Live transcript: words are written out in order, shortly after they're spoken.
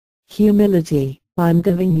Humility. I'm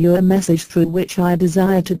giving you a message through which I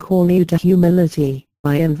desire to call you to humility.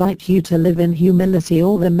 I invite you to live in humility.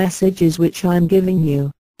 All the messages which I'm giving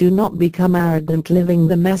you. Do not become arrogant living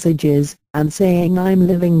the messages, and saying I'm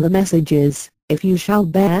living the messages. If you shall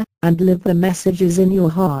bear, and live the messages in your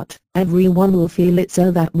heart, everyone will feel it, so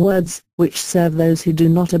that words, which serve those who do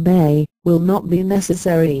not obey, will not be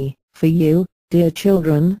necessary. For you, dear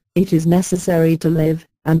children, it is necessary to live,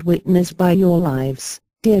 and witness by your lives.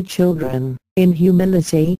 Dear children, in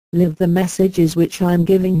humility, live the messages which I'm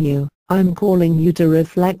giving you. I'm calling you to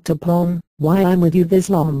reflect upon why I'm with you this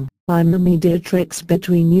long. I'm the mediatrix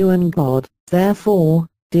between you and God. Therefore,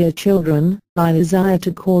 dear children, I desire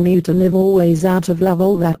to call you to live always out of love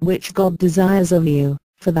all that which God desires of you.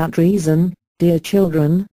 For that reason, dear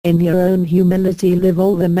children, in your own humility live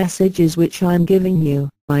all the messages which I'm giving you.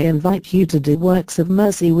 I invite you to do works of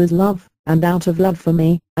mercy with love, and out of love for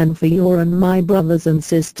me, and for your and my brothers and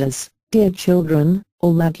sisters. Dear children,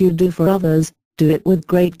 all that you do for others, do it with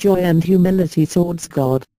great joy and humility towards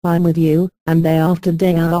God. I'm with you, and day after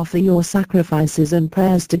day I offer your sacrifices and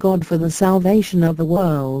prayers to God for the salvation of the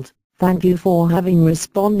world. Thank you for having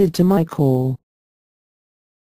responded to my call.